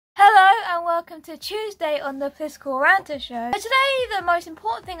welcome to Tuesday on the Political Ranter Show. Today, the most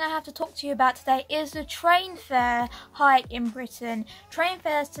important thing I have to talk to you about today is the train fare hike in Britain. Train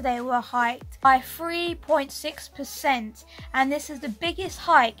fares today were hiked by 3.6%, and this is the biggest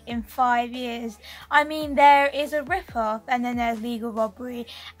hike in 5 years. I mean, there is a rip-off and then there's legal robbery,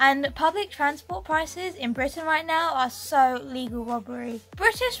 and public transport prices in Britain right now are so legal robbery.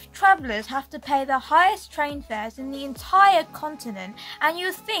 British travellers have to pay the highest train fares in the entire continent, and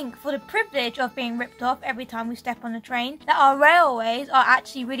you think for the privilege of being ripped off every time we step on a train that our railways are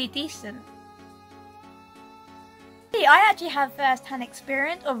actually really decent. I actually have first-hand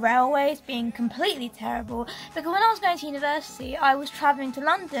experience of railways being completely terrible, because when I was going to university I was travelling to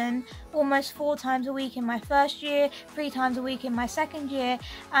London almost 4 times a week in my first year, 3 times a week in my second year,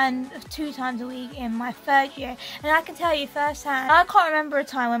 and 2 times a week in my third year. And I can tell you first-hand, I can't remember a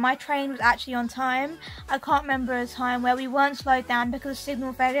time when my train was actually on time. I can't remember a time where we weren't slowed down because of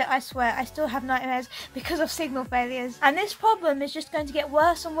signal failure. I swear, I still have nightmares because of signal failures. And this problem is just going to get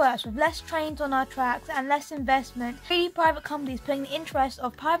worse and worse with less trains on our tracks and less investment. Private companies putting the interests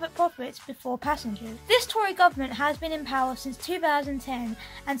of private profits before passengers. This Tory government has been in power since 2010,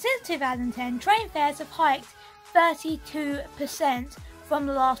 and since 2010 train fares have hiked 32% from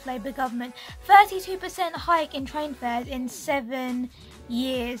the last Labour government. 32% hike in train fares in 7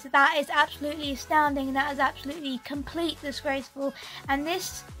 years. That is absolutely astounding. That is absolutely complete disgraceful, and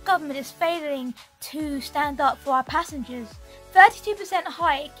this government is failing to stand up for our passengers. 32%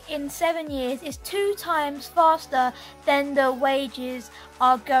 hike in 7 years is 2 times faster than the wages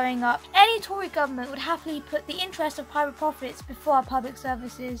are going up. Any Tory government would happily put the interest of private profits before our public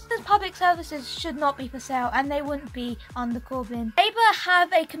services. Because public services should not be for sale, and they wouldn't be under Corbyn. Labour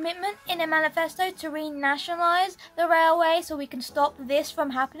have a commitment in a manifesto to renationalise the railway so we can stop this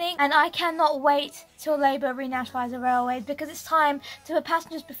from happening, and I cannot wait till Labour renationalise the railways, because it's time to put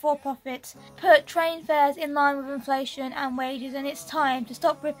passengers before profits, put train fares in line with inflation and wages, and it's time to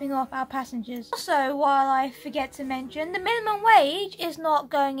stop ripping off our passengers. Also, while I forget to mention, the minimum wage is not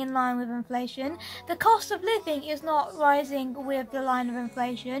going in line with inflation, the cost of living is not rising with the line of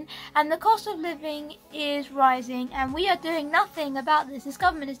inflation, and the cost of living is rising, and we are doing nothing about this. This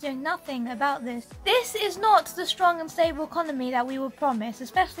government is doing nothing about this. This is not the strong and stable economy that we were promised,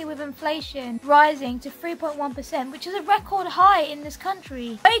 especially with inflation rising to 3.1%, which is a record high in this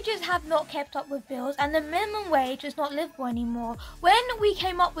country. Wages have not kept up with bills, and the minimum wage is not livable anymore. When we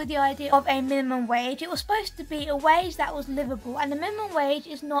came up with the idea of a minimum wage, it was supposed to be a wage that was livable, and the minimum wage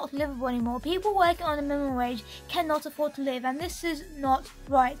is not livable anymore. People working on a minimum wage cannot afford to live, and this is not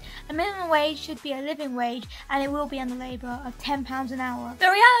right. A minimum wage should be a living wage, and it will be under Labour of £10 an hour.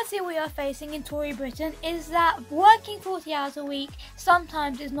 The reality we are facing in Tory Britain is that working 40 hours a week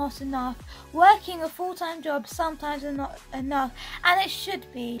sometimes is not enough. Working a full-time job sometimes is not enough, and it should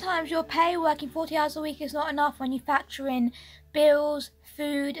be. Sometimes your pay working 40 hours a week is not enough when you factor in bills,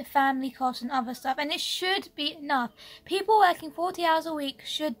 food, family costs and other stuff, and it should be enough. People working 40 hours a week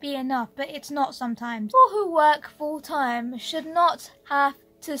should be enough, but it's not sometimes. People who work full-time should not have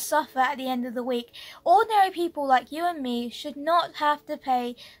to suffer at the end of the week. Ordinary people like you and me should not have to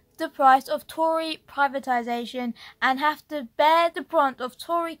pay the price of Tory privatisation and have to bear the brunt of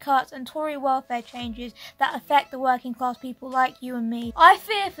Tory cuts and Tory welfare changes that affect the working class people like you and me. I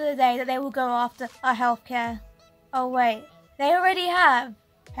fear for the day that they will go after our healthcare. Oh wait, they already have.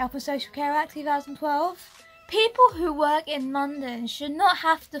 Health and Social Care Act 2012. People who work in London should not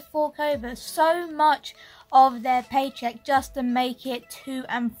have to fork over so much of their paycheck just to make it to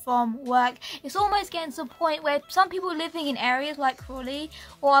and from work. It's almost getting to the point where some people living in areas like Crawley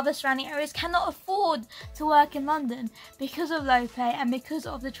or other surrounding areas cannot afford to work in London because of low pay and because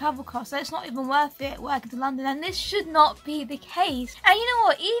of the travel costs. So it's not even worth it working to London, and this should not be the case. And you know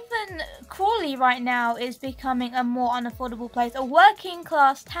what, even Crawley right now is becoming a more unaffordable place. A working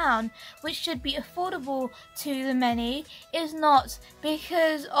class town which should be affordable to the many is not,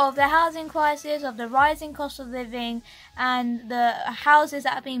 because of the housing crisis, of the rising cost of living, and the houses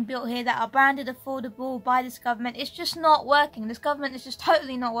that are being built here that are branded affordable by this government. It's just not working. This government is just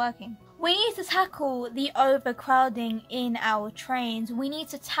totally not working. We need to tackle the overcrowding in our trains. We need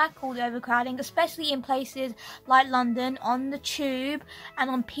to tackle the overcrowding, especially in places like London, on the tube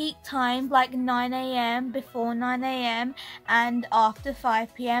and on peak times like 9 AM, before 9 AM and after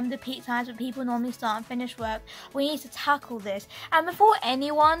 5 PM, the peak times when people normally start and finish work. We need to tackle this. And before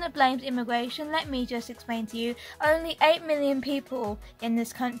anyone blames immigration, let me just explain to you, only 8 million people in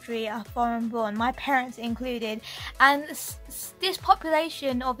this country are foreign born, my parents included, and this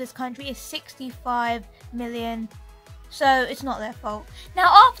population of this country is 65 million so it's not their fault.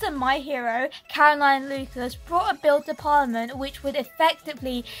 Now, after my hero, Caroline Lucas, brought a bill to Parliament which would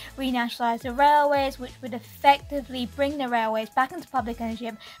effectively renationalise the railways, which would effectively bring the railways back into public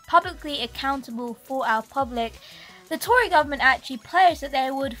ownership, publicly accountable for our public, the Tory government actually pledged that they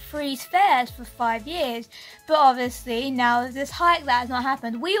would freeze fares for 5 years. But obviously, now this hike that has not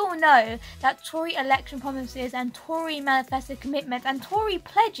happened, we all know that Tory election promises and Tory manifesto commitments and Tory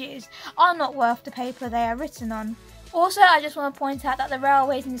pledges are not worth the paper they are written on. Also, I just want to point out that the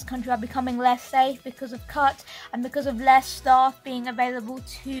railways in this country are becoming less safe because of cuts and because of less staff being available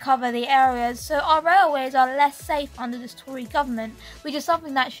to cover the areas. So our railways are less safe under this Tory government, which is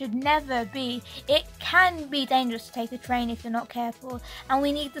something that should never be. It can be dangerous to take a train if you're not careful, and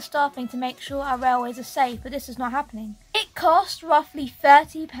we need the staffing to make sure our railways are safe, but this is not happening. It costs roughly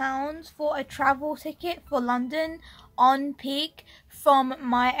 £30 for a travel ticket for London on peak from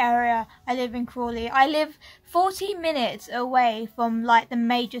my area. I live in Crawley. I live 40 minutes away from like the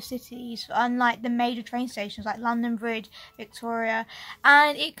major cities, unlike the major train stations like London Bridge, Victoria,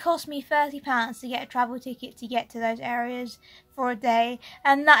 and it cost me £30 to get a travel ticket to get to those areas for a day,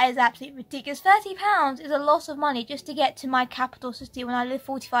 and that is absolutely ridiculous. £30 is a lot of money just to get to my capital city when I live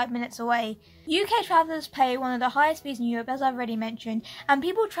 45 minutes away. UK travellers pay one of the highest fees in Europe, as I've already mentioned, and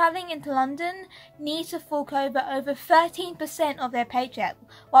people travelling into London need to fork over 13% of their paycheck,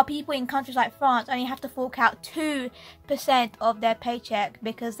 while people in countries like France only have to fork out 2% of their paycheck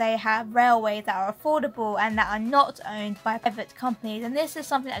because they have railways that are affordable and that are not owned by private companies. And this is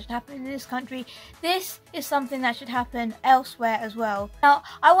something that should happen in this country. This is something that should happen elsewhere as well. Now,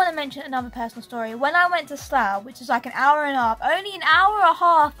 I want to mention another personal story. When I went to Slough, which is like an hour and a half, only an hour and a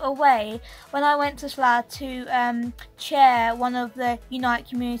half away, when I went to Slough to chair one of the Unite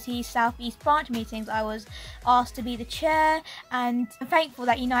Community South East branch meetings, I was asked to be the chair, and I'm thankful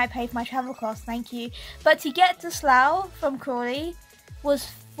that Unite paid for my travel costs, thank you. But to get to Slough from Crawley was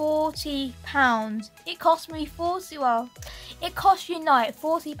 £40. It cost me it cost Unite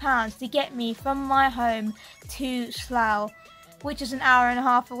 £40 to get me from my home to Slough, which is an hour and a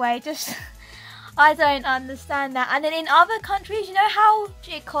half away. Just I don't understand that. And then in other countries, you know how much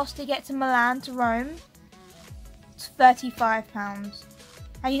it costs to get to Milan to Rome? It's £35.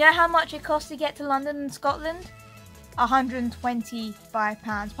 And you know how much it costs to get to London and Scotland? £125.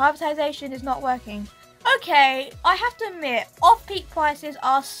 Privatisation is not working. Okay, I have to admit, off-peak prices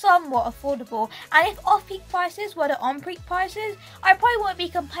are somewhat affordable, and if off-peak prices were the on-peak prices, I probably wouldn't be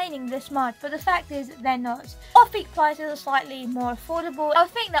complaining this much, but the fact is they're not. Off-peak prices are slightly more affordable. I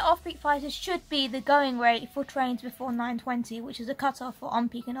think that off-peak prices should be the going rate for trains before 9:20, which is a cut-off for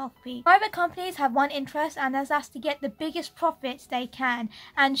on-peak and off-peak. Private companies have one interest, and that's to get the biggest profits they can,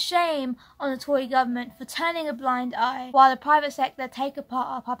 and shame on the Tory government for turning a blind eye while the private sector take apart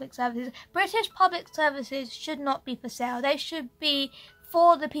our public services. British public services should not be for sale. They should be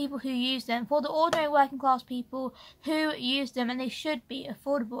for the people who use them, for the ordinary working class people who use them, and they should be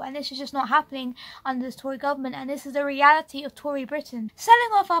affordable. And this is just not happening under this Tory government, and this is the reality of Tory Britain.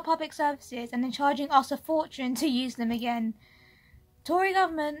 Selling off our public services and then charging us a fortune to use them again. Tory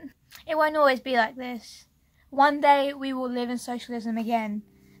government, it won't always be like this. One day we will live in socialism again,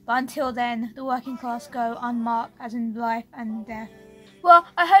 but until then the working class go unmarked, as in life and death. Well,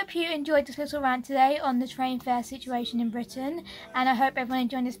 I hope you enjoyed this little rant today on the train fare situation in Britain, and I hope everyone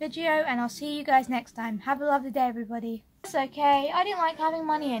enjoyed this video, and I'll see you guys next time. Have a lovely day, everybody. It's okay, I didn't like having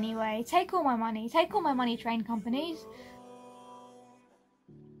money anyway. Take all my money, train companies.